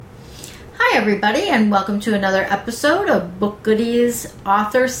Hi, everybody, and welcome to another episode of Book Goodies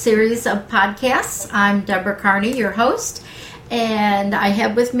author series of podcasts. I'm Deborah Carney, your host, and I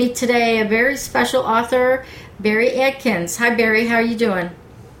have with me today a very special author, Barry Adkins. Hi, Barry. How are you doing?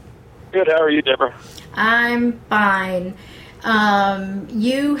 Good. How are you, Deborah? I'm fine.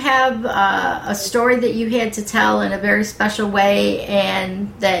 You have a story that you had to tell in a very special way,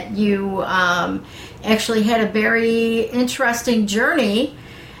 and that you actually had a very interesting journey.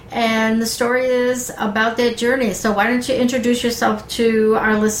 And the story is about that journey. So why don't you introduce yourself to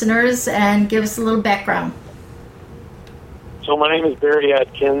our listeners and give us a little background? So my name is Barry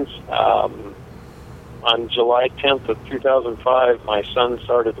Adkins. On July 10th of 2005, my son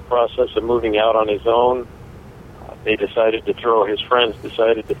started the process of moving out on his own. His friends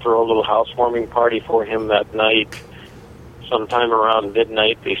decided to throw a little housewarming party for him that night. Sometime around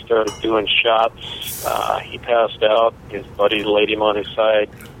midnight, they started doing shots. He passed out. His buddies laid him on his side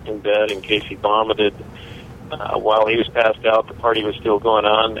in bed in case he vomited. While he was passed out, the party was still going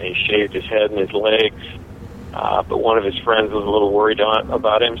on. They shaved his head and his legs. But one of his friends was a little worried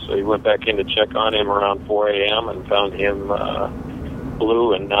about him, so he went back in to check on him around 4 a.m. and found him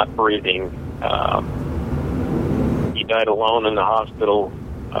blue and not breathing. He died alone in the hospital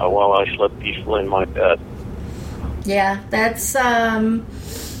while I slept peacefully in my bed. Yeah, that's, I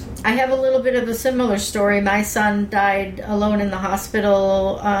have a little bit of a similar story. My son died alone in the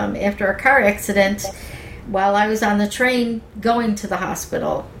hospital after a car accident while I was on the train going to the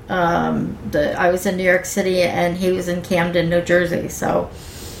hospital. I was in New York City and he was in Camden, New Jersey. So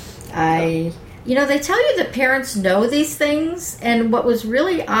they tell you that parents know these things. And what was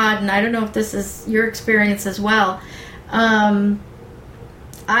really odd, and I don't know if this is your experience as well, I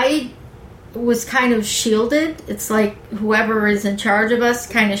was kind of shielded. It's like whoever is in charge of us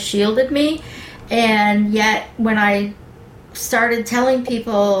kind of shielded me. And yet when I started telling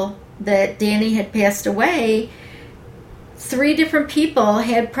people that Danny had passed away, 3 different people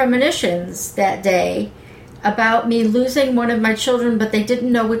had premonitions that day about me losing one of my children, but they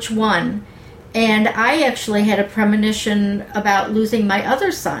didn't know which one. And I actually had a premonition about losing my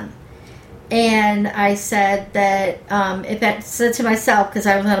other son. And I said that, said to myself, because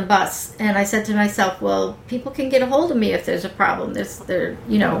I was on a bus, and I said to myself, well, people can get a hold of me if there's a problem.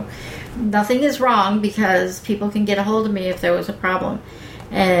 Nothing is wrong because people can get a hold of me if there was a problem.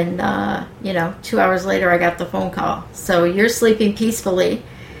 And, 2 hours later, I got the phone call. So you're sleeping peacefully,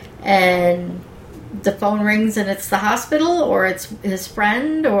 and the phone rings, and it's the hospital, or it's his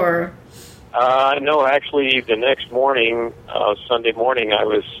friend, or... No, actually, the next morning, Sunday morning, I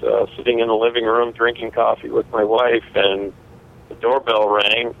was sitting in the living room drinking coffee with my wife, and the doorbell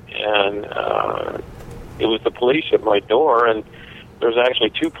rang, and it was the police at my door, and there was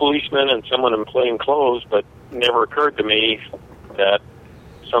actually 2 policemen and someone in plain clothes, but it never occurred to me that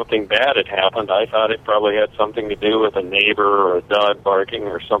something bad had happened. I thought it probably had something to do with a neighbor or a dog barking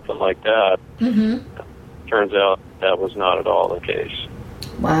or something like that. Mm-hmm. Turns out that was not at all the case.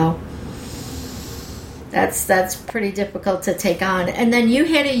 Wow. That's pretty difficult to take on. And then you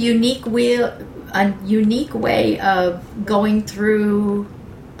had a unique way of going through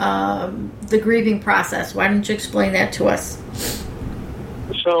the grieving process. Why don't you explain that to us?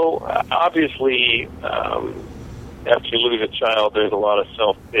 So obviously, after you lose a child, there's a lot of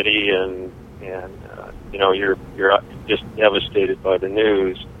self-pity, and you're just devastated by the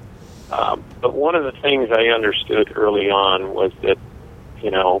news. But one of the things I understood early on was that,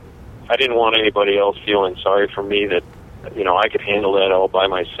 I didn't want anybody else feeling sorry for me, that, I could handle that all by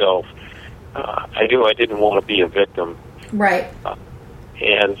myself. I didn't want to be a victim. Right.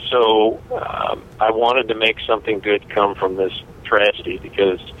 And so I wanted to make something good come from this tragedy,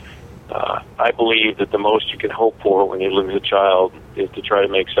 because I believe that the most you can hope for when you lose a child is to try to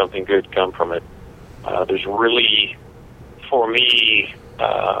make something good come from it. There's really, for me,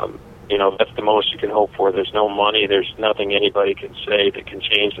 that's the most you can hope for. There's no money. There's nothing anybody can say that can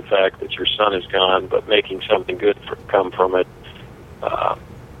change the fact that your son is gone, but making something good come from it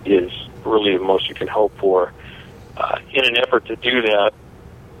is really the most you can hope for. In an effort to do that,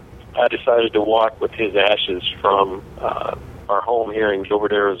 I decided to walk with his ashes from our home here in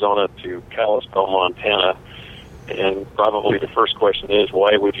Gilbert, Arizona to Kalispell, Montana. And probably the first question is,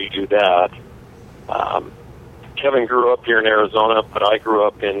 why would you do that? Kevin grew up here in Arizona, but I grew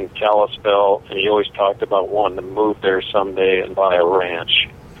up in Kalispell, and he always talked about wanting to move there someday and buy a ranch.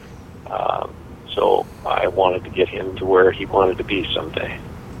 So I wanted to get him to where he wanted to be someday.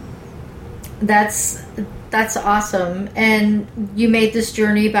 That's awesome. And you made this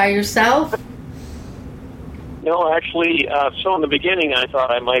journey by yourself? No, actually, so in the beginning I thought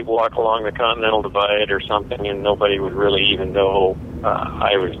I might walk along the Continental Divide or something, and nobody would really even know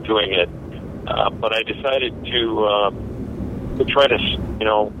I was doing it. But I decided to try to,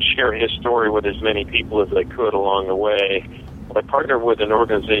 share his story with as many people as I could along the way. I partnered with an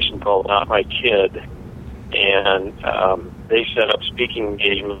organization called Not My Kid, and they set up speaking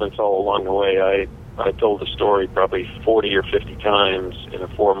engagements all along the way. I told the story probably 40 or 50 times in a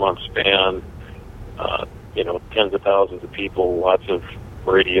 4-month span. Tens of thousands of people, lots of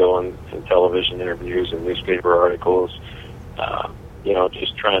radio and television interviews and newspaper articles.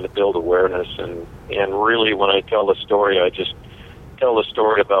 Just trying to build awareness, and really, when I tell the story, I just tell the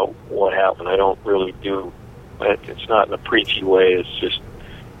story about what happened. I don't really do it. It's not in a preachy way. It's just,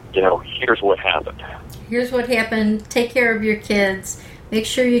 here's what happened. Here's what happened. Take care of your kids. Make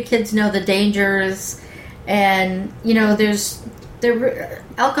sure your kids know the dangers. And,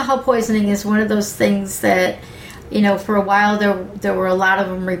 alcohol poisoning is one of those things that, for a while there were a lot of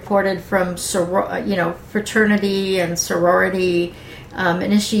them reported from, fraternity and sorority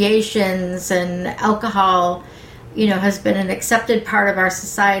initiations, and alcohol, has been an accepted part of our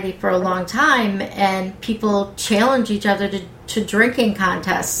society for a long time, and people challenge each other to drinking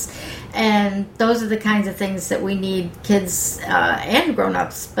contests. And those are the kinds of things that we need kids and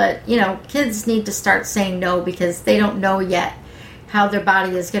grown-ups. But, kids need to start saying no, because they don't know yet how their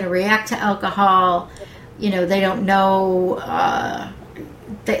body is going to react to alcohol. They don't know.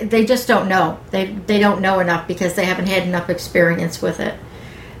 They just don't know. They don't know enough because they haven't had enough experience with it.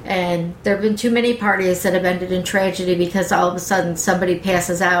 And there have been too many parties that have ended in tragedy because all of a sudden somebody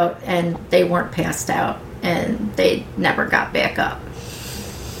passes out and they weren't passed out and they never got back up.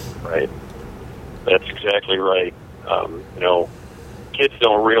 Right. That's exactly right. Kids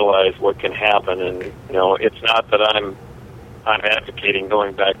don't realize what can happen, and it's not that I'm advocating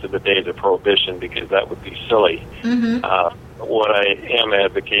going back to the days of Prohibition, because that would be silly. Mm-hmm. What I am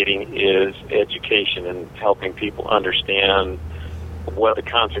advocating is education and helping people understand what the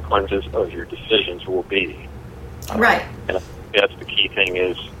consequences of your decisions will be. Right. And that's the key thing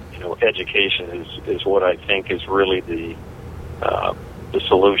is, education is what I think is really the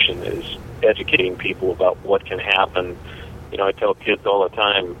solution, is educating people about what can happen. I tell kids all the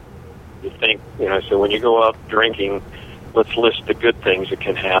time, so when you go out drinking, let's list the good things that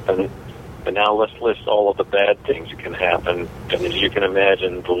can happen, and now let's list all of the bad things that can happen. And as you can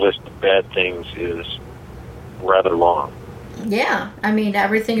imagine, the list of bad things is rather long. Yeah,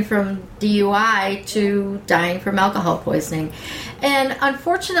 everything from DUI to dying from alcohol poisoning. And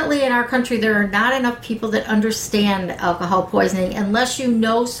unfortunately, in our country, there are not enough people that understand alcohol poisoning unless you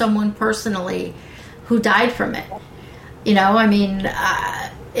know someone personally who died from it.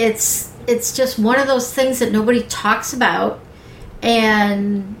 It's just one of those things that nobody talks about,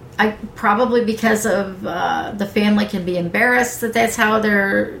 and probably because of the family can be embarrassed that that's how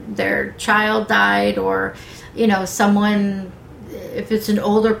their child died, or someone, if it's an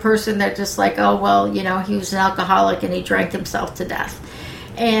older person, they're just like, oh well, he was an alcoholic and he drank himself to death,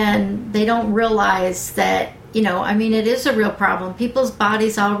 and they don't realize that it is a real problem. People's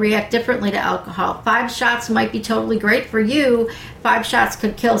bodies all react differently to alcohol. 5 shots might be totally great for you. 5 shots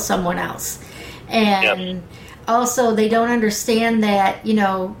could kill someone else. And also, they don't understand that, if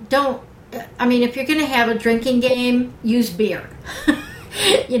you're going to have a drinking game, use beer.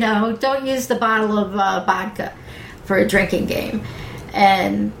 Don't use the bottle of vodka for a drinking game.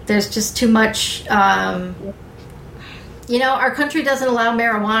 And there's just too much... our country doesn't allow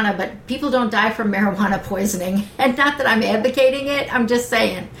marijuana, but people don't die from marijuana poisoning. And not that I'm advocating it, I'm just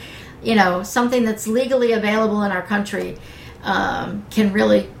saying, something that's legally available in our country can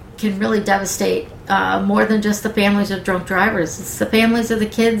really devastate more than just the families of drunk drivers. It's the families of the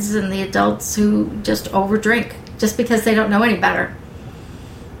kids and the adults who just overdrink just because they don't know any better.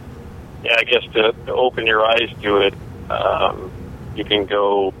 Yeah, I guess to open your eyes to it, you can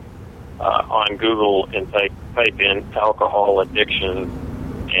go on Google and type in alcohol addiction,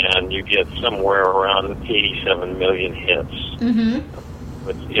 and you get somewhere around 87 million hits. Mm-hmm.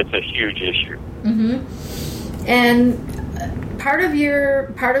 It's a huge issue. Mm-hmm. And part of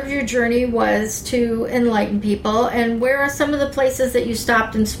your journey was to enlighten people. And where are some of the places that you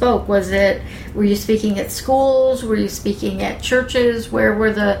stopped and spoke? Were you speaking at schools? Were you speaking at churches? Where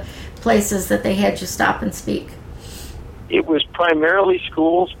were the places that they had you stop and speak? It was primarily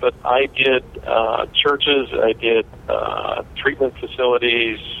schools, but I did churches, I did treatment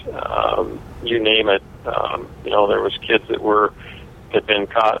facilities, you name it. There was kids that had been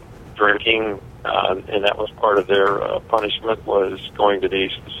caught drinking, and that was part of their punishment, was going to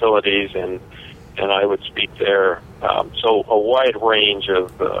these facilities, and I would speak there. So a wide range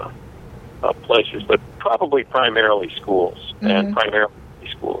of places, but probably primarily schools, and primarily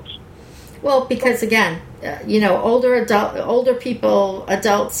schools. Well, because again, older people,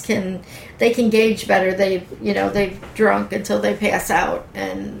 adults they can gauge better. They've drunk until they pass out,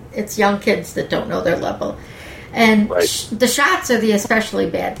 and it's young kids that don't know their level. And right. The shots are the especially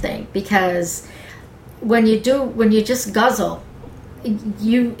bad thing, because when you just guzzle,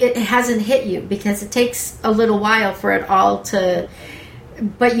 it hasn't hit you, because it takes a little while for it all to,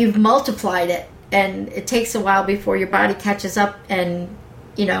 but you've multiplied it, and it takes a while before your body catches up and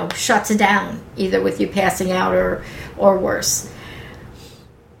shuts it down, either with you passing out or worse.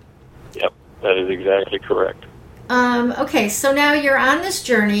 Yep, that is exactly correct. Okay, so now you're on this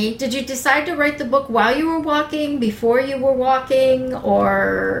journey. Did you decide to write the book while you were walking, before you were walking,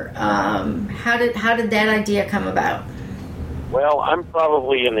 or how did that idea come about? Well, I'm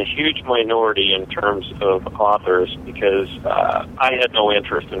probably in the huge minority in terms of authors, because I had no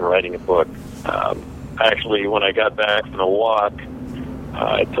interest in writing a book. Actually, when I got back from the walk,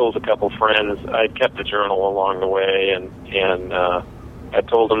 I told a couple friends, I kept a journal along the way, and I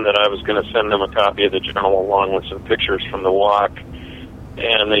told them that I was going to send them a copy of the journal along with some pictures from the walk,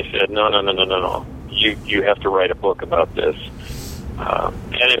 and they said, no, you have to write a book about this.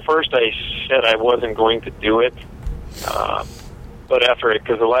 And at first I said I wasn't going to do it, but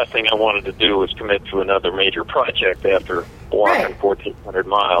because the last thing I wanted to do was commit to another major project after walking 1,400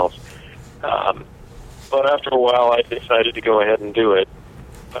 miles. But after a while, I decided to go ahead and do it.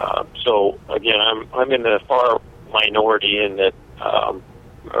 So again, I'm in the far minority in that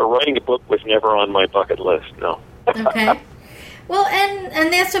writing a book was never on my bucket list. No. Okay. Well,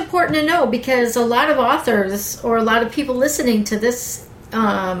 and that's important to know, because a lot of authors, or a lot of people listening to this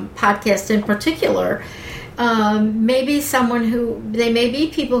podcast in particular, may be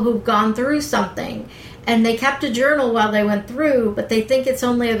people who've gone through something, and they kept a journal while they went through, but they think it's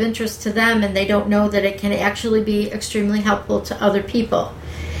only of interest to them, and they don't know that it can actually be extremely helpful to other people.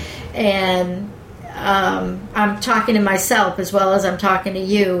 And I'm talking to myself as well as I'm talking to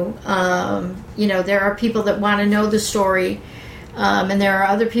you. There are people that want to know the story, and there are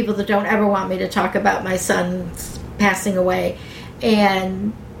other people that don't ever want me to talk about my son passing away.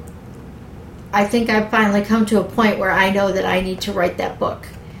 And I think I've finally come to a point where I know that I need to write that book.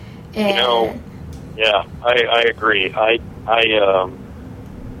 And yeah, I agree.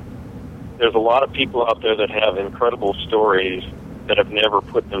 There's a lot of people out there that have incredible stories that have never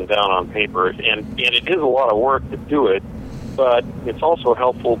put them down on paper, and it is a lot of work to do it, but it's also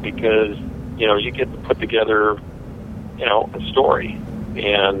helpful because you get to put together a story,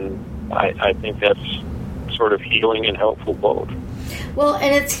 and I think that's sort of healing and helpful both. Well,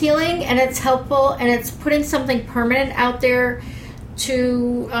 and it's healing, and it's helpful, and it's putting something permanent out there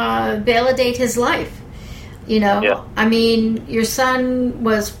to validate his life. Yeah. I mean, your son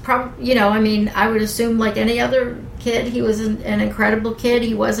was I would assume like any other kid, he was an incredible kid.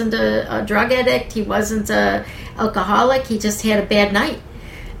 He wasn't a drug addict. He wasn't a alcoholic. He just had a bad night.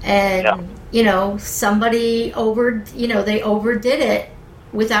 And, somebody they overdid it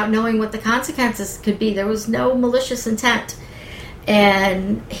without knowing what the consequences could be. There was no malicious intent.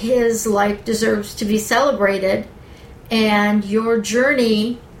 And his life deserves to be celebrated. And your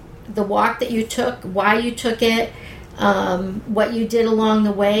journey, the walk that you took, why you took it, what you did along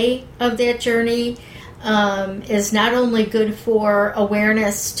the way of that journey, is not only good for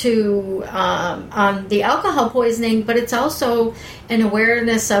awareness on the alcohol poisoning, but it's also an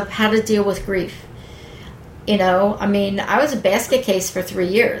awareness of how to deal with grief. I was a basket case for 3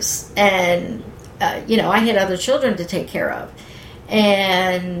 years, and I had other children to take care of,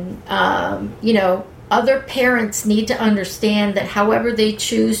 and other parents need to understand that however they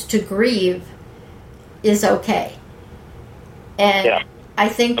choose to grieve is okay. And I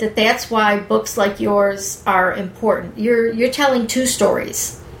think that that's why books like yours are important. You're telling two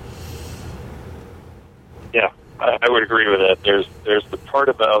stories. Yeah, I would agree with that. There's the part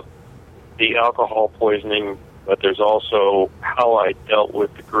about the alcohol poisoning, but there's also how I dealt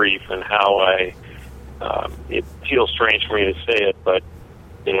with the grief and how it feels strange for me to say it, but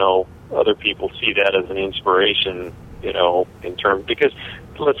other people see that as an inspiration, in terms, because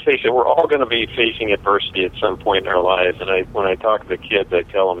let's face it, we're all going to be facing adversity at some point in our lives. And when I talk to the kids, I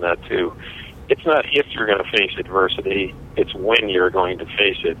tell them that too. It's not if you're going to face adversity, it's when you're going to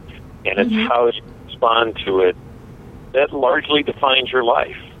face it. And it's how you respond to it that largely defines your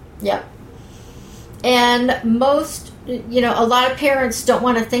life. Yeah. And most, a lot of parents don't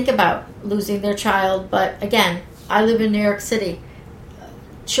want to think about losing their child. But again, I live in New York City.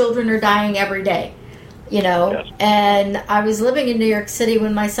 Children are dying every day, Yes. And I was living in New York City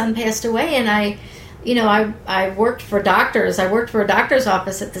when my son passed away, and I worked for doctors. I worked for a doctor's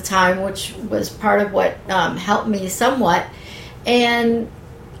office at the time, which was part of what helped me somewhat. And,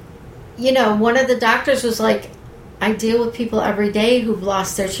 one of the doctors was like, I deal with people every day who've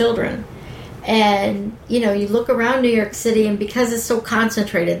lost their children. And, you look around New York City, and because it's so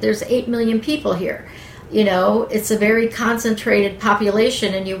concentrated, there's 8 million people here. It's a very concentrated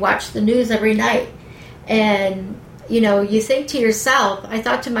population, and you watch the news every night. And, you think to yourself, I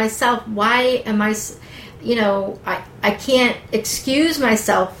thought to myself, why am I, I can't excuse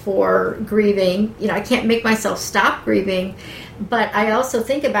myself for grieving. I can't make myself stop grieving. But I also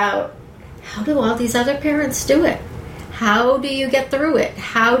think about, how do all these other parents do it? How do you get through it?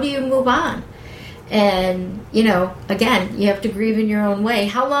 How do you move on? And, again, you have to grieve in your own way.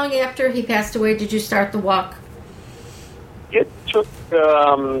 How long after he passed away did you start the walk? It took,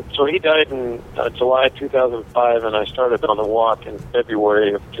 so he died in July 2005, and I started on the walk in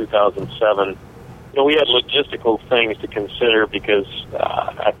February of 2007. We had logistical things to consider because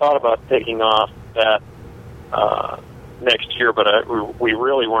I thought about taking off that next year, but we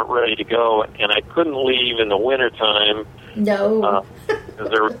really weren't ready to go, and I couldn't leave in the wintertime. No. Because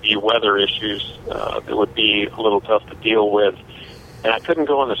there would be weather issues that would be a little tough to deal with. And I couldn't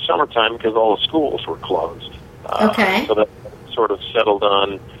go in the summertime because all the schools were closed. Okay. So that sort of settled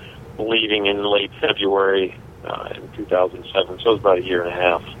on leaving in late February in 2007. So it was about a year and a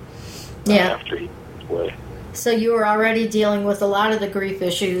half after he passed away. So you were already dealing with a lot of the grief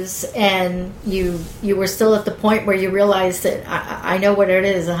issues, and you were still at the point where you realized that I know what it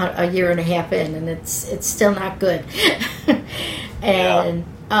is a year and a half in, and it's still not good. And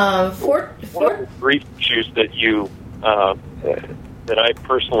for the grief issues that you that I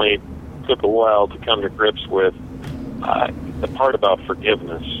personally took a while to come to grips with, the part about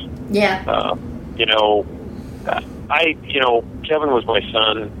forgiveness. Yeah. Kevin was my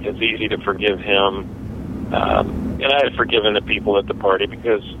son. It's easy to forgive him. And I had forgiven the people at the party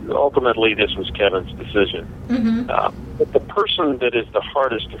because ultimately this was Kevin's decision. Mm-hmm. But the person that is the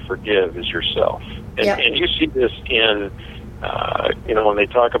hardest to forgive is yourself. And you see this in, when they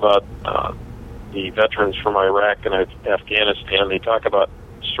talk about the veterans from Iraq and Afghanistan, they talk about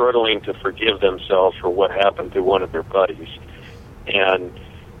struggling to forgive themselves for what happened to one of their buddies. And,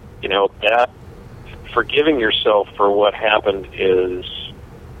 that forgiving yourself for what happened is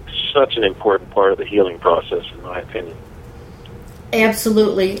such an important part of the healing process, in my opinion.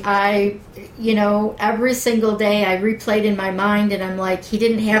 Absolutely. Every single day I replayed in my mind, and I'm like, he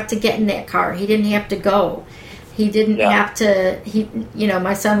didn't have to get in that car. He didn't have to go. He didn't have to,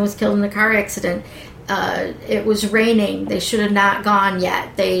 my son was killed in a car accident. It was raining. They should have not gone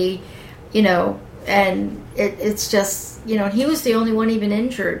yet. They, and it's just, he was the only one even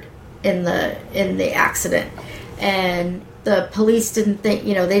injured in the accident. And the police didn't think,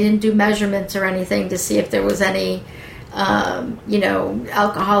 they didn't do measurements or anything to see if there was any,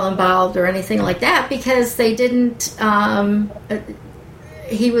 alcohol involved or anything like that, because they didn't,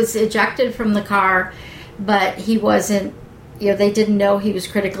 he was ejected from the car, but he wasn't, they didn't know he was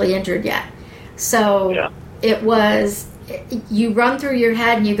critically injured yet. So it was, you run through your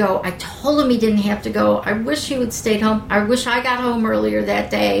head and you go, I told him he didn't have to go. I wish he would stayed home. I wish I got home earlier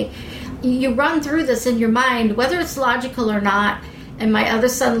that day. You run through this in your mind, whether it's logical or not. And my other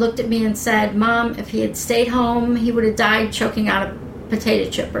son looked at me and said, Mom, if he had stayed home, he would have died choking on a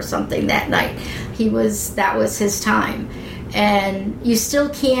potato chip or something that night. That was his time. And you still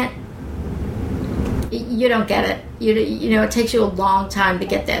can't, you don't get it. It takes you a long time to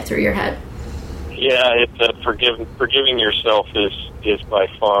get that through your head. Yeah, it's forgiving yourself is by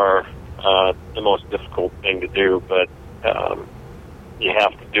far the most difficult thing to do, but you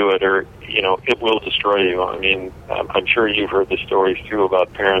have to do it, or it will destroy you. I mean, I'm sure you've heard the stories too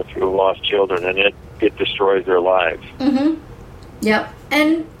about parents who have lost children, and it destroys their lives. Mm-hmm. Yep.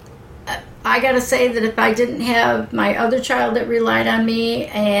 And I got to say that if I didn't have my other child that relied on me,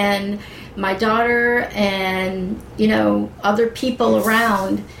 and my daughter, and other people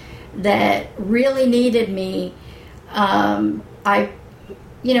around that really needed me, I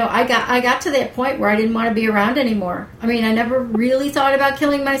got to that point where I didn't want to be around anymore. I mean, I never really thought about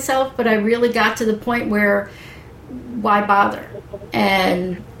killing myself, but I really got to the point where, why bother?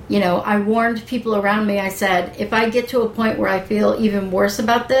 And, I warned people around me. I said, if I get to a point where I feel even worse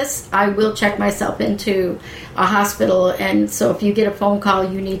about this, I will check myself into a hospital. And so if you get a phone call,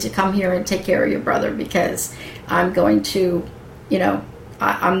 you need to come here and take care of your brother, because I'm going to,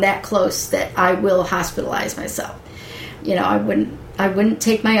 I'm that close that I will hospitalize myself. I wouldn't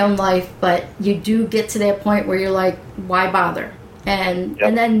take my own life, but you do get to that point where you're like, why bother? And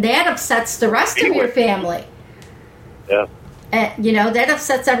then that upsets the rest of your family. Yeah. And, that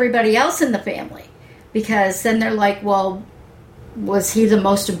upsets everybody else in the family, because then they're like, well, was he the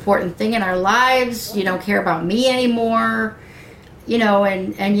most important thing in our lives? You don't care about me anymore.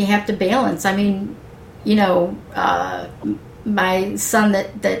 and you have to balance. I mean, my son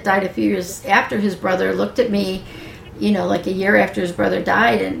that died a few years after his brother looked at me, like a year after his brother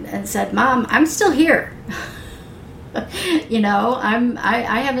died and said, "Mom, I'm still here." I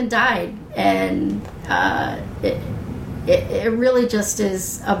haven't died. And it really just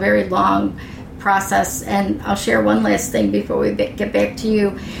is a very long process. And I'll share one last thing before we get back to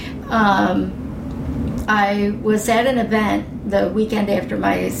you. I was at an event the weekend after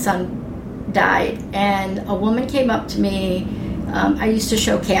my son died, and a woman came up to me. I used to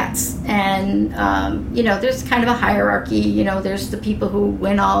show cats, and there's kind of a hierarchy. There's the people who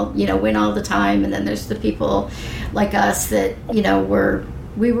win all the time, and then there's the people like us that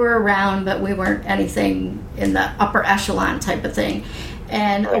we were around, but we weren't anything in the upper echelon type of thing.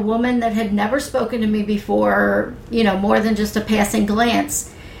 And a woman that had never spoken to me before, more than just a passing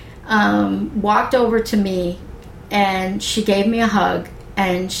glance, walked over to me, and she gave me a hug,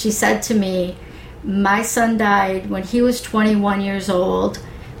 and she said to me, "My son died when he was 21 years old,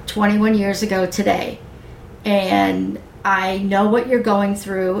 21 years ago today. And I know what you're going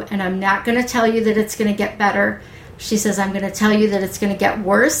through, and I'm not going to tell you that it's going to get better." She says, "I'm going to tell you that it's going to get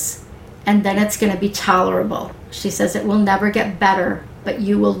worse, and then it's going to be tolerable." She says, "It will never get better, but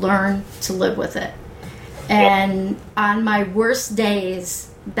you will learn to live with it." And on my worst days,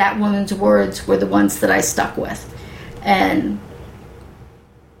 that woman's words were the ones that I stuck with. And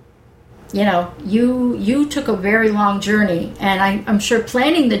you took a very long journey, and I'm sure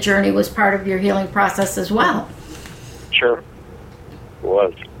planning the journey was part of your healing process as well. Sure, it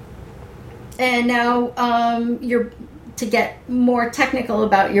was. And now, to get more technical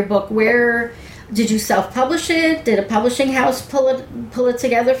about your book, where did you self-publish it? Did a publishing house pull it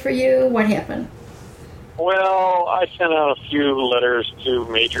together for you? What happened? Well, I sent out a few letters to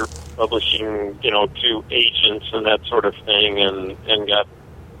major publishing, to agents and that sort of thing, and got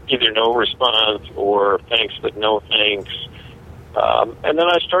either no response or thanks but no thanks. And then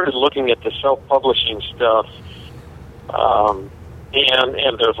I started looking at the self-publishing stuff,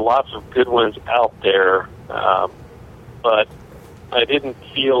 and there's lots of good ones out there, but I didn't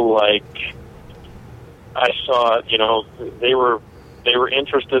feel like I saw, they were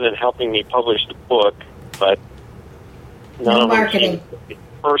interested in helping me publish the book, but none of them seemed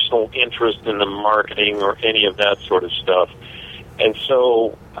personal interest in the marketing or any of that sort of stuff. And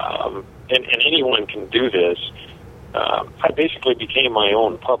so, and anyone can do this. I basically became my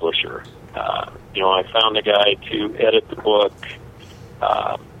own publisher. I found a guy to edit the book.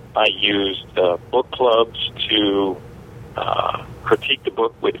 I used book clubs to critique the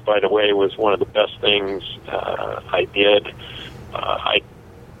book, which, by the way, was one of the best things I did. I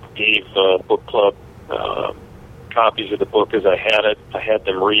gave book club copies of the book as I had it. I had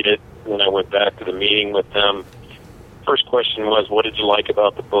them read it, and then I went back to the meeting with them. First question was, what did you like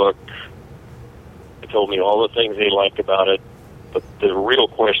about the book? They told me all the things they liked about it, but the real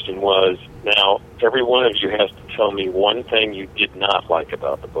question was, now, every one of you has to tell me one thing you did not like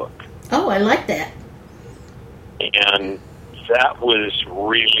about the book. Oh, I like that. And that was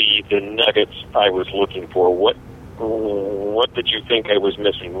really the nuggets I was looking for. What did you think I was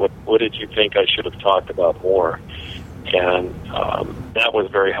missing? What did you think I should have talked about more? And that was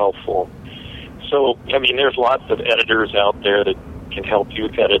very helpful. So, I mean, there's lots of editors out there that can help you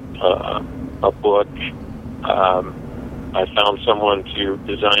edit a book. I found someone to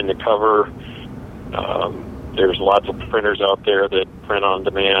design the cover. There's lots of printers out there that print on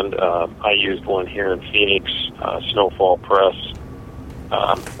demand. I used one here in Phoenix, Snowfall Press.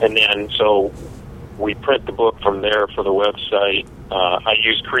 And then, so we print the book from there for the website. I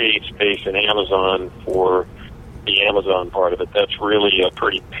use CreateSpace and Amazon for the Amazon part of it. That's really a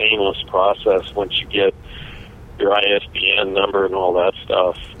pretty painless process once you get your ISBN number and all that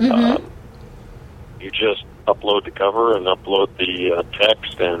stuff. Mm-hmm. You just upload the cover and upload the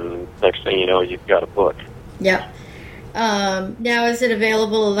text, and next thing you know, you've got a book. Yeah. Now, is it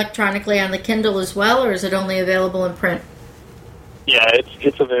available electronically on the Kindle as well, or is it only available in print? Yeah,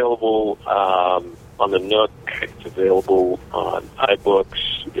 it's available on the Nook. It's available on iBooks.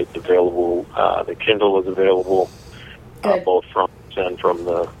 It's available. The Kindle is available both from and from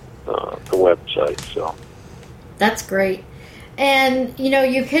the website. So that's great. And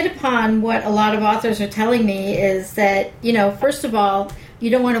you've hit upon what a lot of authors are telling me is that first of all, you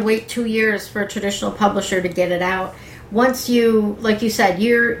don't want to wait 2 years for a traditional publisher to get it out. Once you, like you said,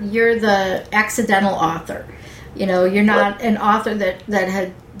 you're the accidental author. You're not an author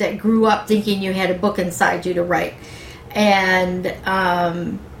that grew up thinking you had a book inside you to write.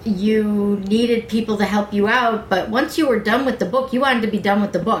 And you needed people to help you out, but once you were done with the book, you wanted to be done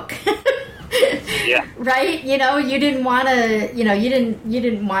with the book. Yeah. Right? You didn't want to, you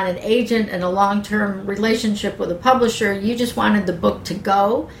didn't want an agent and a long-term relationship with a publisher. You just wanted the book to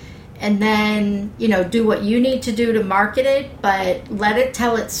go and then, do what you need to do to market it, but let it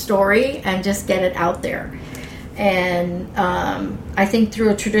tell its story and just get it out there. And I think through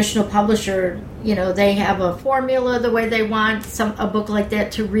a traditional publisher, they have a formula the way they want a book like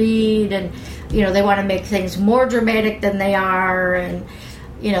that to read, and they want to make things more dramatic than they are, and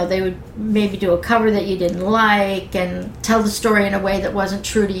they would maybe do a cover that you didn't like and tell the story in a way that wasn't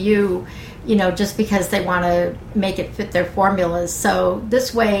true to you, just because they want to make it fit their formulas. So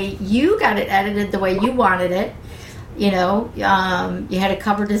this way you got it edited the way you wanted it. You had a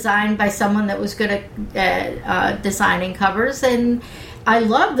cover designed by someone that was good at designing covers, and I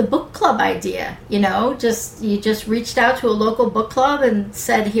love the book club idea. You just reached out to a local book club and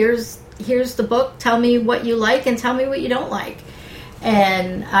said, here's the book, tell me what you like and tell me what you don't like.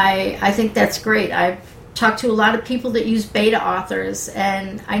 And I think that's great. I've talked to a lot of people that use beta authors,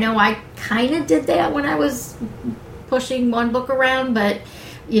 and I know I kind of did that when I was pushing one book around, but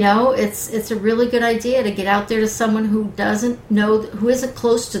it's a really good idea to get out there to someone who doesn't know, who isn't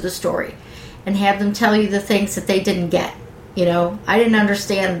close to the story, and have them tell you the things that they didn't get. I didn't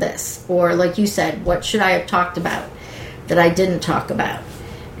understand this, or like you said, what should I have talked about that I didn't talk about?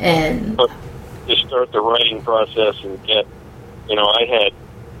 And to start the writing process and get, I had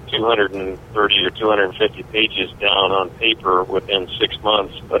 230 or 250 pages down on paper within 6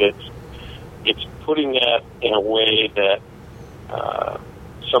 months, but it's putting that in a way that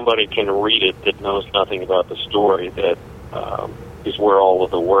somebody can read it that knows nothing about the story. That is where all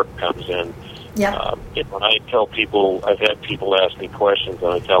of the work comes in. Yeah. When I tell people, I've had people ask me questions,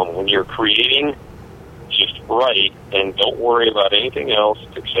 and I tell them, when you're creating, just write, and don't worry about anything else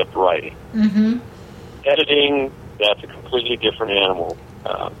except writing. Mm-hmm. Editing, that's a completely different animal.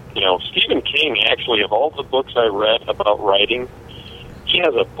 Stephen King, actually, of all the books I read about writing, he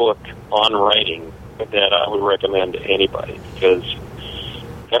has a book on writing that I would recommend to anybody, because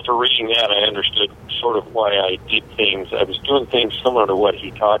after reading that, I understood sort of why I did things. I was doing things similar to what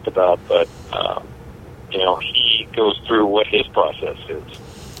he talked about, but, he goes through what his process is.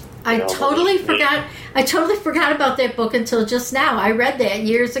 I totally forgot about that book until just now. I read that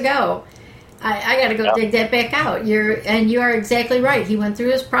years ago. I got to go dig that back out. You are exactly right. He went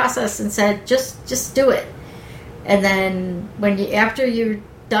through his process and said, just do it. And then after you're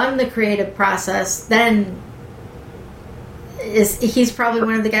done the creative process, then he's probably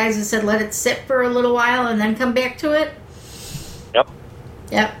one of the guys who said, let it sit for a little while and then come back to it.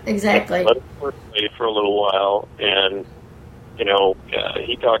 Yep, exactly. Let it wait for a little while, and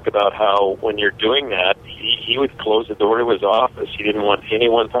he talked about how when you're doing that, he would close the door to his office. He didn't want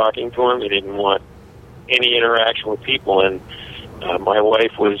anyone talking to him. He didn't want any interaction with people, and my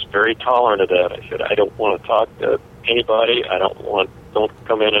wife was very tolerant of that. I said, I don't want to talk to anybody. Don't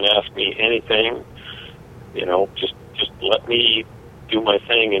come in and ask me anything. Just let me do my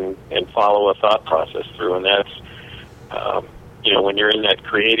thing and follow a thought process through, and that's when you're in that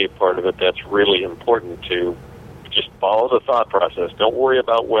creative part of it, that's really important to just follow the thought process. Don't worry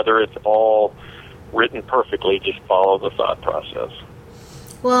about whether it's all written perfectly. Just follow the thought process.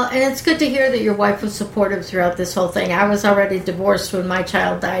 Well, and it's good to hear that your wife was supportive throughout this whole thing. I was already divorced when my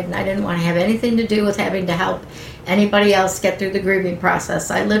child died, and I didn't want to have anything to do with having to help anybody else get through the grieving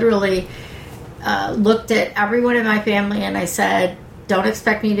process. I literally looked at everyone in my family and I said, don't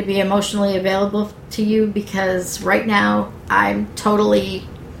expect me to be emotionally available to you, because right now I'm totally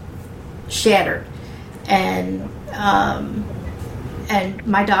shattered. And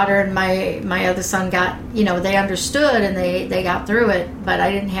my daughter and my other son got, they understood and they got through it, but I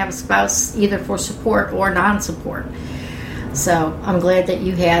didn't have a spouse either for support or non-support. So I'm glad that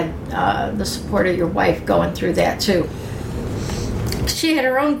you had the support of your wife going through that too. She had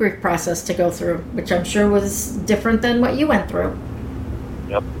her own grief process to go through, which I'm sure was different than what you went through.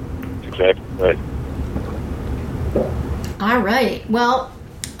 Yep, exactly right. All right. Well,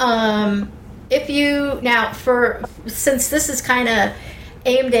 since this is kind of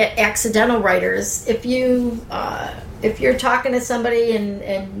aimed at accidental writers, if you're talking to somebody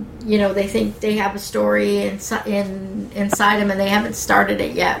and they think they have a story inside them and they haven't started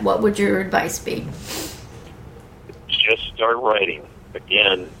it yet, what would your advice be? Just start writing.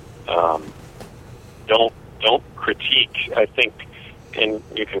 Again, don't critique. I think, and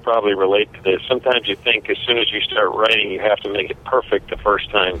you can probably relate to this, sometimes you think as soon as you start writing you have to make it perfect the first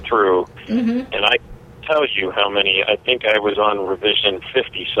time through. Mm-hmm. And I tell you how many, I think I was on revision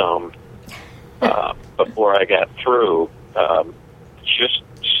 50-some before I got through. Just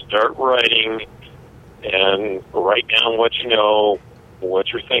start writing and write down what you know, what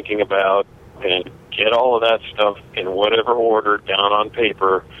you're thinking about, and get all of that stuff in whatever order down on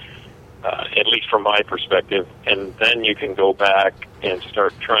paper, at least from my perspective, and then you can go back and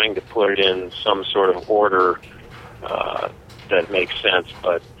start trying to put it in some sort of order that makes sense.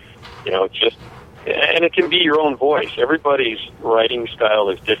 But, just, and it can be your own voice. Everybody's writing style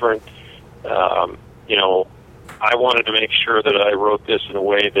is different. I wanted to make sure that I wrote this in a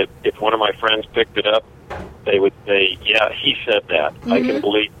way that if one of my friends picked it up, they would say, yeah, he said that. Mm-hmm. I can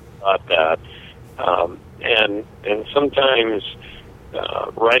believe about that. And sometimes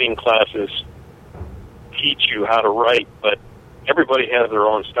writing classes teach you how to write, but everybody has their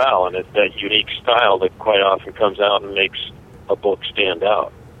own style, and it's that unique style that quite often comes out and makes a book stand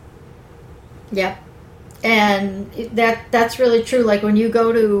out. Yeah. And that's really true. Like when you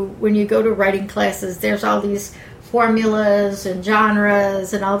go to writing classes, there's all these formulas and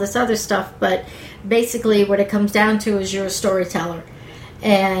genres and all this other stuff, but basically what it comes down to is you're a storyteller,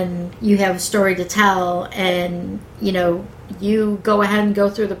 and you have a story to tell, and you go ahead and go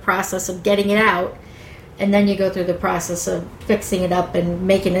through the process of getting it out, and then you go through the process of fixing it up and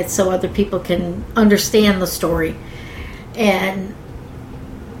making it so other people can understand the story. And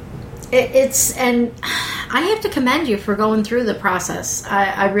and I have to commend you for going through the process.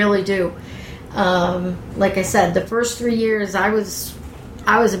 I really do. Like I said, the first 3 years I was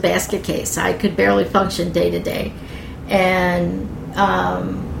a basket case. I could barely function day to day. And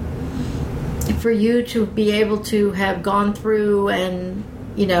for you to be able to have gone through, and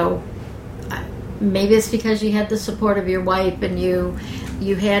maybe it's because you had the support of your wife, and you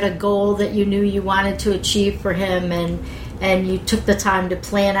had a goal that you knew you wanted to achieve for him, and you took the time to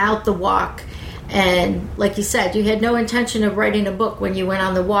plan out the walk. And like you said, you had no intention of writing a book when you went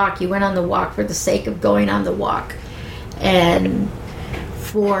on the walk. You went on the walk for the sake of going on the walk, and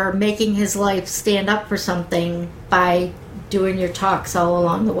for making his life stand up for something by doing your talks all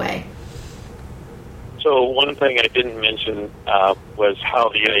along the way. So one thing I didn't mention was how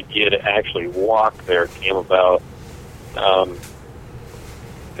the idea to actually walk there came about.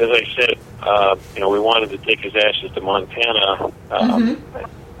 As I said, we wanted to take his ashes to Montana.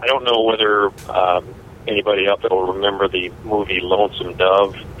 I don't know whether anybody out there will remember the movie Lonesome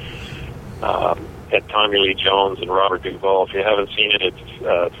Dove. Had Tommy Lee Jones and Robert Duvall. If you haven't seen it,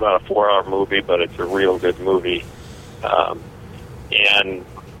 it's not a 4-hour movie, but it's a real good movie. And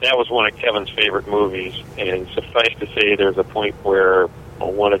that was one of Kevin's favorite movies. And suffice to say, there's a point where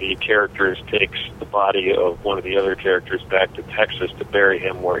one of the characters takes the body of one of the other characters back to Texas to bury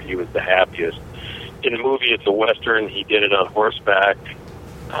him where he was the happiest. In the movie, it's a Western. He did it on horseback.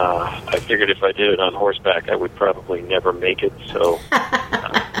 I figured if I did it on horseback, I would probably never make it, so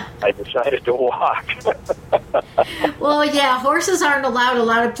I decided to walk. Well, yeah, horses aren't allowed a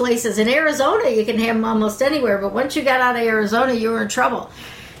lot of places. In Arizona, you can have them almost anywhere, but once you got out of Arizona, you were in trouble.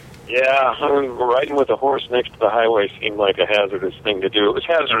 Yeah, riding with a horse next to the highway seemed like a hazardous thing to do. It was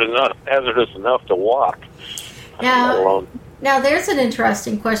hazardous enough to walk. Now, there's an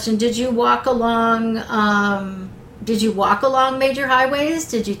interesting question. Did you walk along major highways?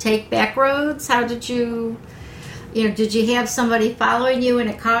 Did you take back roads? How did you, did you have somebody following you in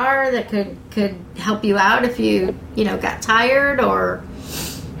a car that could help you out if you, got tired, or?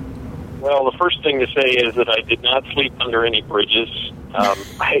 Well, the first thing to say is that I did not sleep under any bridges.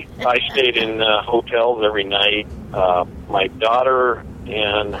 I stayed in hotels every night. My daughter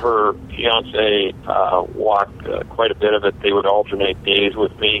and her fiance walked quite a bit of it. They would alternate days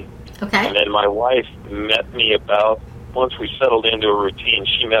with me. Okay. And then my wife met me once we settled into a routine,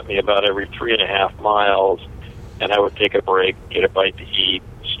 she met me about every 3.5 miles, and I would take a break, get a bite to eat,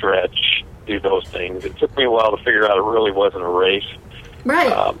 stretch, do those things. It took me a while to figure out it really wasn't a race.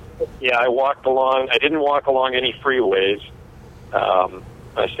 Right. I walked along. I didn't walk along any freeways.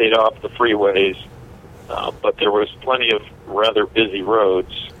 I stayed off the freeways, but there was plenty of rather busy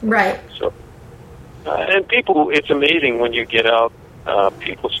roads. Right. So, and people, it's amazing when you get out.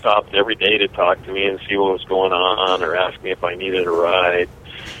 People stopped every day to talk to me and see what was going on, or ask me if I needed a ride.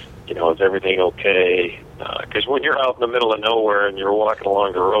 Is everything okay? Because when you're out in the middle of nowhere and you're walking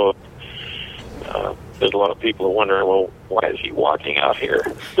along the road, there's a lot of people wondering, well, why is he walking out here?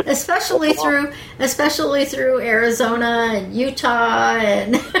 Especially through Arizona and Utah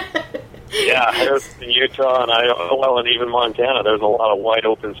and. Yeah, there's in Utah and even Montana. There's a lot of wide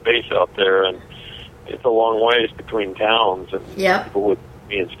open space out there, and it's a long ways between towns, and people would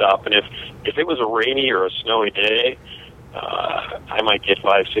be and stop. And if it was a rainy or a snowy day, I might get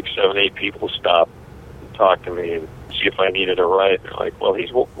 5, 6, 7, 8 people stop and talk to me and see if I needed a ride. They're like, well,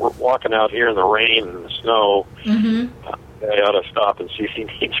 we're walking out here in the rain and the snow. Mm-hmm. I ought to stop and see if he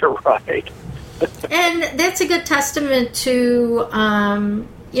needs a ride. And that's a good testament to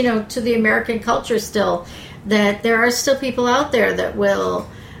to the American culture still, that there are still people out there that will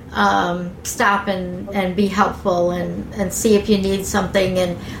stop and be helpful and see if you need something.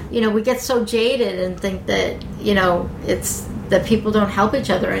 And, we get so jaded and think that, it's that people don't help each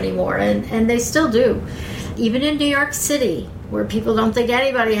other anymore. And they still do. Even in New York City, where people don't think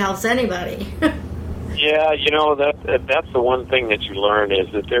anybody helps anybody. Yeah, that's the one thing that you learn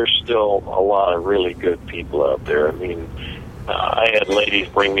is that there's still a lot of really good people out there. I mean, I had ladies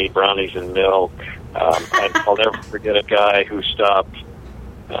bring me brownies and milk. I'll never forget a guy who stopped.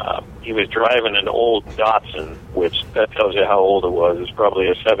 He was driving an old Datsun, which that tells you how old it was. It's probably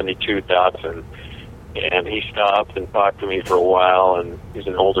a 72 Datsun. And he stopped and talked to me for a while, and he's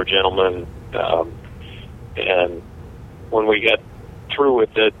an older gentleman. And when we got through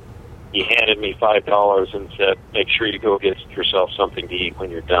with it, he handed me $5 and said, "Make sure you go get yourself something to eat when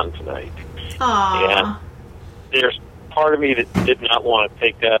you're done tonight." Aww. And there's part of me that did not want to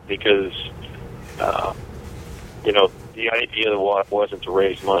take that because, the idea of the walk wasn't to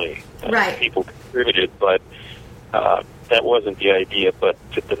raise money. Right. People contributed, but that wasn't the idea. But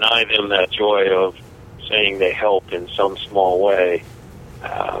to deny them that joy of saying they helped in some small way,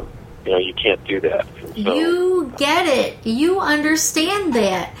 you can't do that. So, you get it. You understand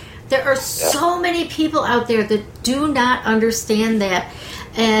that. There are so many people out there that do not understand that.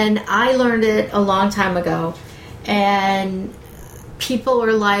 And I learned it a long time ago. And people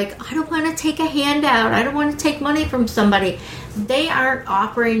are like, I don't want to take a handout. I don't want to take money from somebody. They aren't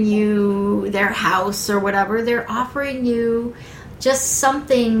offering you their house or whatever. They're offering you just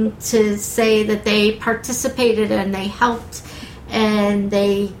something to say that they participated and they helped and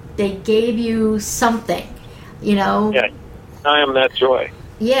they gave you something, Yeah, I am that joy.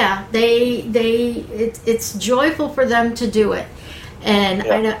 Yeah, it's joyful for them to do it. And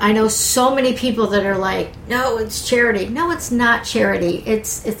I know so many people that are like, no, it's charity. No, it's not charity.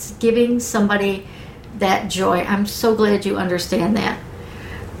 It's giving somebody that joy. I'm so glad you understand that.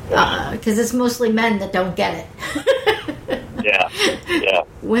 Because it's mostly men that don't get it. Yeah.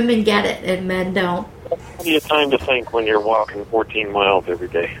 Women get it and men don't. Plenty of time to think when you're walking 14 miles every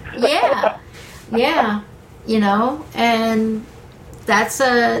day. Yeah, and that's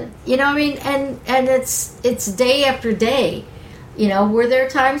and it's day after day. Were there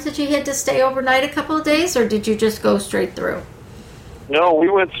times that you had to stay overnight a couple of days, or did you just go straight through? No, we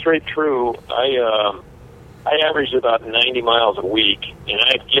went straight through. I averaged about 90 miles a week, and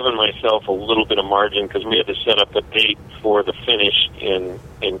I had given myself a little bit of margin because we had to set up a date for the finish in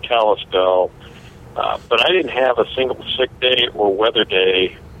Kalispell. But I didn't have a single sick day or weather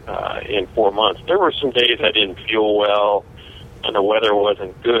day in 4 months. There were some days I didn't feel well, and the weather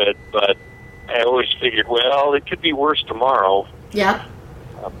wasn't good, but I always figured, well, it could be worse tomorrow. Yeah.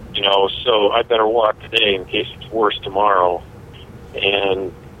 So I better walk today in case it's worse tomorrow.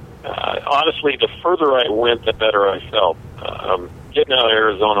 And honestly, the further I went, the better I felt. Getting out of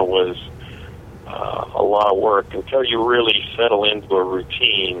Arizona was a lot of work. Until you really settle into a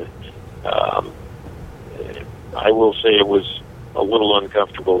routine, I will say it was a little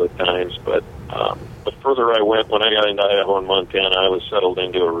uncomfortable at times, but the further I went, when I got into Idaho and Montana, I was settled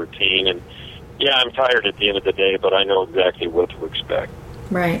into a routine. And yeah, I'm tired at the end of the day, but I know exactly what to expect.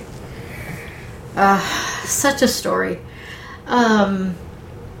 Right. Such a story. And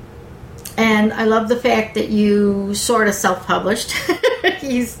I love the fact that you sort of self-published.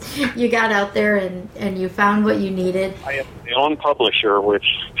 You got out there and you found what you needed. I am my own publisher, which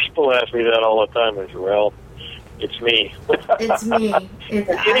people ask me that all the time. I say, well, it's me. It's me.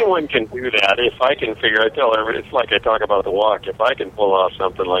 Anyone can do that. If I can I tell everybody, it's like I talk about the walk. If I can pull off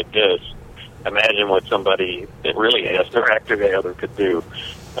something like this, imagine what somebody that really has no active other could do.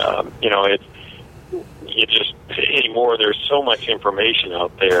 Anymore, there's so much information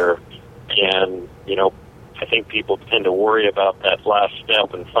out there, and, I think people tend to worry about that last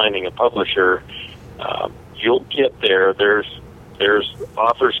step in finding a publisher. You'll get there. There's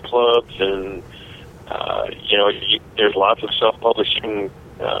authors clubs, and there's lots of self-publishing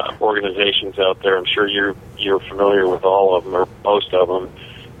organizations out there. I'm sure you're familiar with all of them or most of them,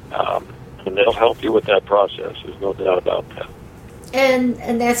 and they'll help you with that process. There's no doubt about that.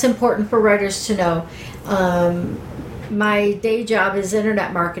 And that's important for writers to know. My day job is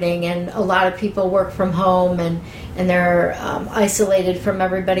internet marketing, and a lot of people work from home and they're isolated from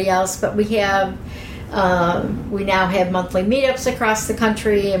everybody else. But we now have monthly meetups across the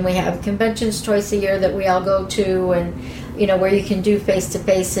country, and we have conventions twice a year that we all go to, and where you can do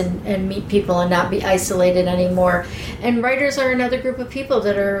face-to-face and meet people and not be isolated anymore. And writers are another group of people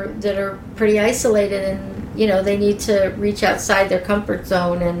that are pretty isolated, and they need to reach outside their comfort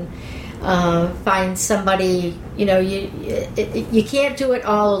zone. And find somebody. You can't do it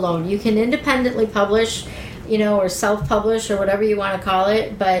all alone. You can independently publish, or self-publish or whatever you want to call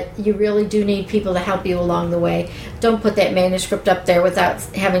it, but you really do need people to help you along the way. Don't put that manuscript up there without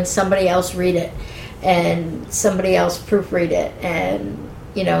having somebody else read it and somebody else proofread it and,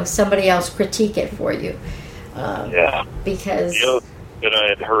 somebody else critique it for you. Because... The other that I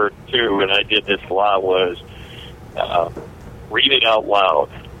had heard, too, and I did this a lot, was read it out loud.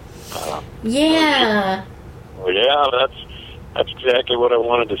 Yeah, that's exactly what I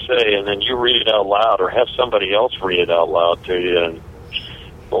wanted to say. And then you read it out loud, or have somebody else read it out loud to you. And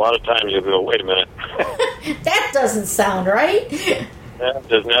a lot of times you'll go, "Wait a minute, that doesn't sound right." That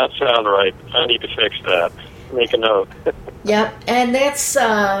does not sound right. I need to fix that. Make a note. Yep, and that's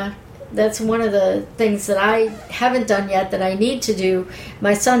one of the things that I haven't done yet that I need to do.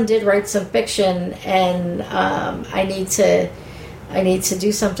 My son did write some fiction, and I need to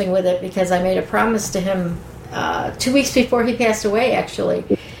do something with it because I made a promise to him 2 weeks before he passed away, actually.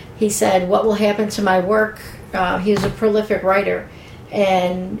 He said, "What will happen to my work?" He was a prolific writer,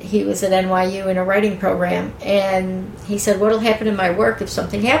 and he was at NYU in a writing program. And he said, "What will happen to my work if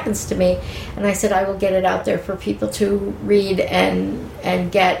something happens to me?" And I said, "I will get it out there for people to read and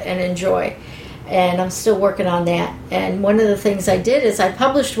get and enjoy." And I'm still working on that. And one of the things I did is I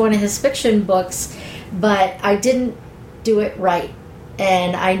published one of his fiction books, but I didn't do it right.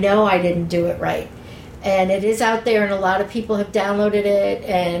 And I know I didn't do it right. And it is out there, and a lot of people have downloaded it,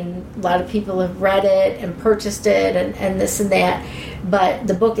 and a lot of people have read it and purchased it and this and that. But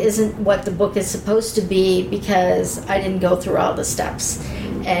the book isn't what the book is supposed to be because I didn't go through all the steps.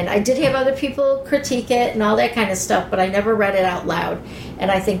 And I did have other people critique it and all that kind of stuff, but I never read it out loud.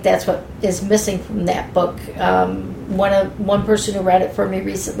 And I think that's what is missing from that book. One person who read it for me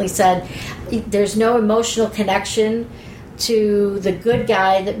recently said, "There's no emotional connection to the good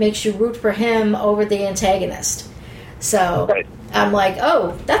guy that makes you root for him over the antagonist." So right. I'm like,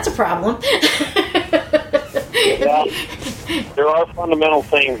 oh, that's a problem. Yeah, there are fundamental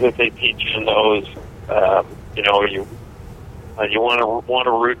things that they teach in those. You want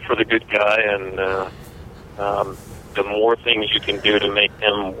to root for the good guy, and the more things you can do to make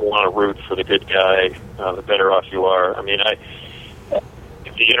them want to root for the good guy, the better off you are. I mean,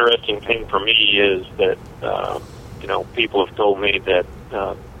 the interesting thing for me is that people have told me that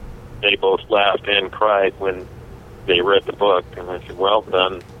they both laughed and cried when they read the book, and I said, "Well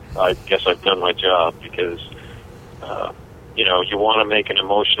done. I guess I've done my job," because you want to make an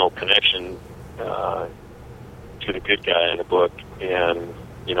emotional connection to the good guy in the book, and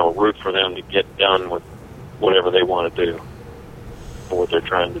root for them to get done with whatever they want to do or what they're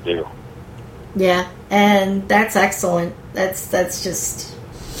trying to do. Yeah, and that's excellent. That's just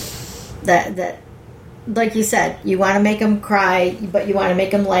that. Like you said, you want to make them cry, but you want to make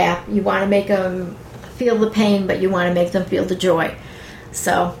them laugh. You want to make them feel the pain, but you want to make them feel the joy.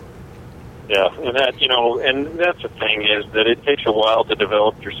 So, yeah, and that's the thing is that it takes a while to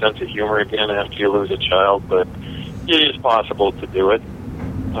develop your sense of humor again after you lose a child, but it is possible to do it.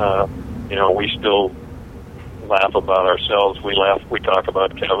 We still laugh about ourselves. We talk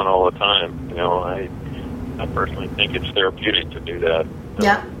about Kevin all the time. I personally think it's therapeutic to do that.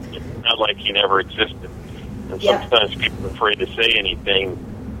 Yeah. Not like he never existed. And sometimes people are afraid to say anything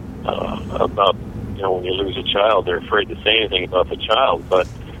about, when you lose a child, they're afraid to say anything about the child. But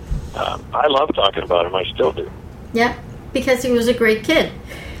I love talking about him. I still do. Yeah, because he was a great kid.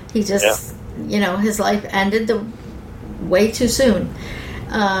 He just, his life ended way too soon.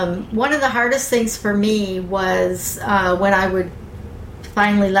 One of the hardest things for me was when I would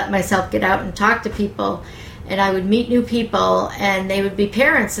finally let myself get out and talk to people. And I would meet new people, and they would be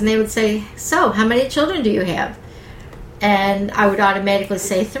parents, and they would say, "So, how many children do you have?" And I would automatically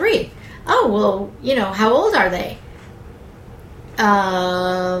say 3. "Oh, well, how old are they?"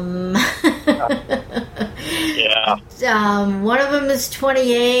 Yeah. One of them is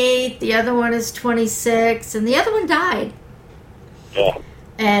 28, the other one is 26, and the other one died. Yeah.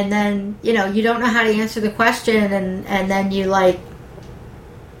 And then, you don't know how to answer the question, and then you,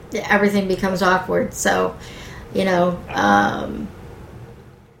 everything becomes awkward. So,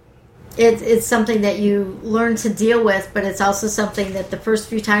 it's something that you learn to deal with, but it's also something that the first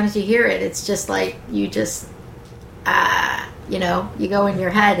few times you hear it, it's just like you just, you go in your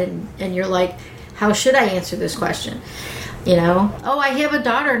head and you're like, how should I answer this question? Oh, I have a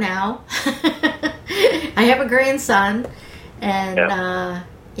daughter now. I have a grandson. And,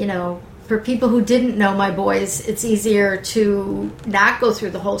 for people who didn't know my boys, it's easier to not go through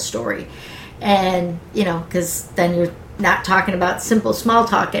the whole story. And, because then you're not talking about simple small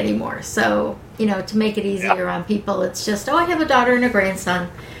talk anymore. So, to make it easier on people, it's just, oh, I have a daughter and a grandson.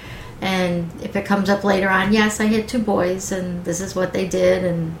 And if it comes up later on, yes, I had 2 boys, and this is what they did,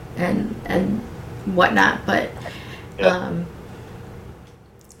 and whatnot. But,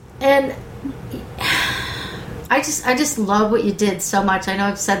 and I just love what you did so much. I know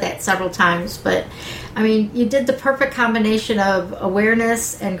I've said that several times, but I mean, you did the perfect combination of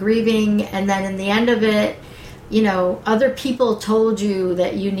awareness and grieving, and then in the end of it, you know, other people told you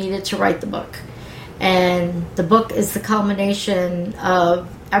that you needed to write the book. And the book is the culmination of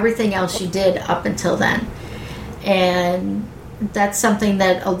everything else you did up until then. And that's something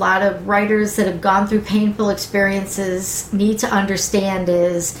that a lot of writers that have gone through painful experiences need to understand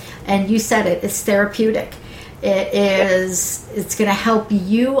is, and you said it, it's therapeutic. It's going to help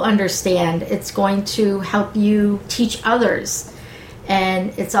you understand. It's going to help you teach others.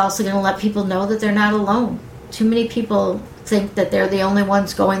 And it's also going to let people know that they're not alone. Too many people think that they're the only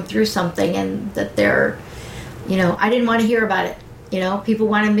ones going through something, and that they're, you know, I didn't want to hear about it. You know, people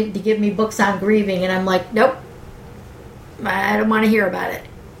wanted me to give me books on grieving, and I'm like, nope, I don't want to hear about it.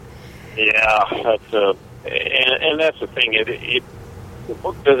 Yeah, and that's the thing. The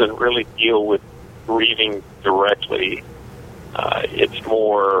book doesn't really deal with grieving directly. It's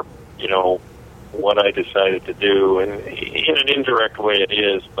more, you know, what I decided to do, and in an indirect way it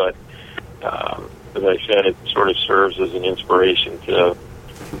is, but as I said, it sort of serves as an inspiration to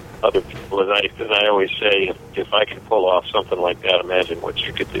other people. As I always say, if I can pull off something like that, imagine what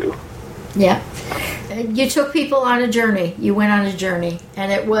you could do. Yeah. You took people on a journey. You went on a journey.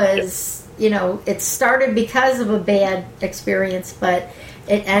 And it was, you know, it started because of a bad experience, but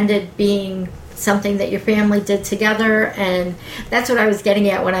it ended being something that your family did together. And that's what I was getting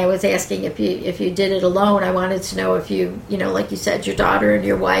at when I was asking if you did it alone. I wanted to know if you know, like you said, your daughter and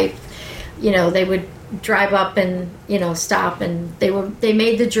your wife, you know, they would drive up and, you know, stop, and they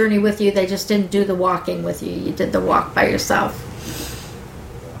made the journey with you. They just didn't do the walking with you. You did the walk by yourself.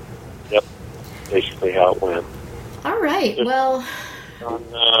 Yep, basically how it went. All right. Just, well,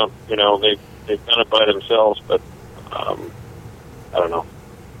 you know, they've done it by themselves, but I don't know.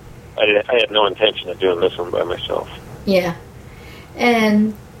 I had no intention of doing this one by myself. Yeah,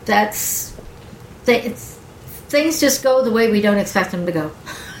 and that's things just go the way we don't expect them to go.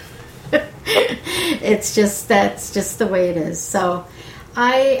 That's just the way it is. So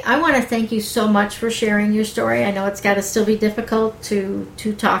I want to thank you so much for sharing your story. I know it's got to still be difficult to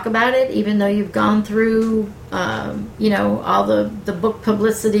talk about it, even though you've gone through you know, all the book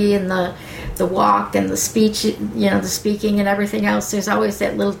publicity and the walk and the speech, you know, the speaking and everything else. There's always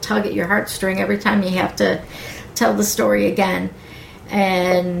that little tug at your heartstring every time you have to tell the story again.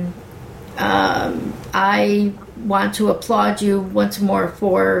 And I want to applaud you once more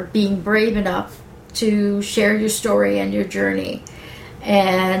for being brave enough to share your story and your journey.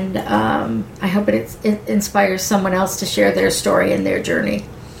 And I hope it inspires someone else to share their story and their journey.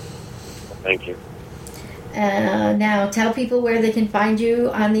 Thank you. Now, tell people where they can find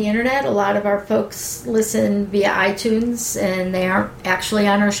you on the internet. A lot of our folks listen via iTunes, and they aren't actually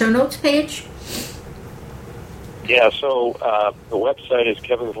on our show notes page. Yeah, so the website is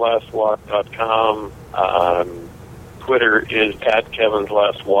kevinslastwalk.com. Twitter is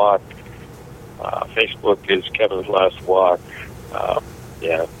 @Kevin'sLastWalk. Facebook is Kevin's Last Walk.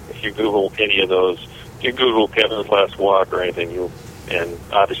 Yeah, if you Google any of those, if you Google Kevin's Last Walk or anything, and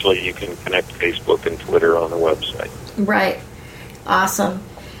obviously you can connect Facebook and Twitter on the website. Right. Awesome.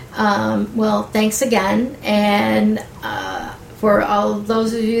 Well, thanks again. And for all of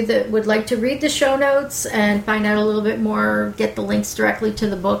those of you that would like to read the show notes and find out a little bit more, get the links directly to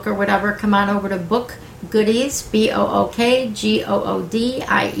the book or whatever, come on over to BookGoodies,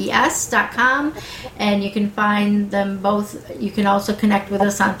 BookGoodies.com, and you can find them both. You can also connect with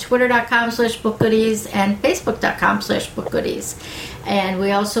us on Twitter.com/BookGoodies and Facebook.com/BookGoodies. And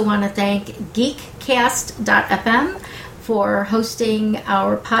we also want to thank Geekcast.fm for hosting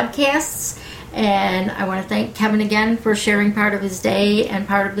our podcasts. And I want to thank Kevin again for sharing part of his day and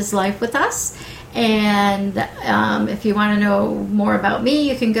part of his life with us. And if you want to know more about me,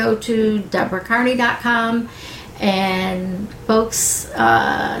 you can go to DeborahCarney.com. And folks,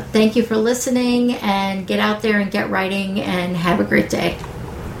 thank you for listening, and get out there and get writing, and have a great day.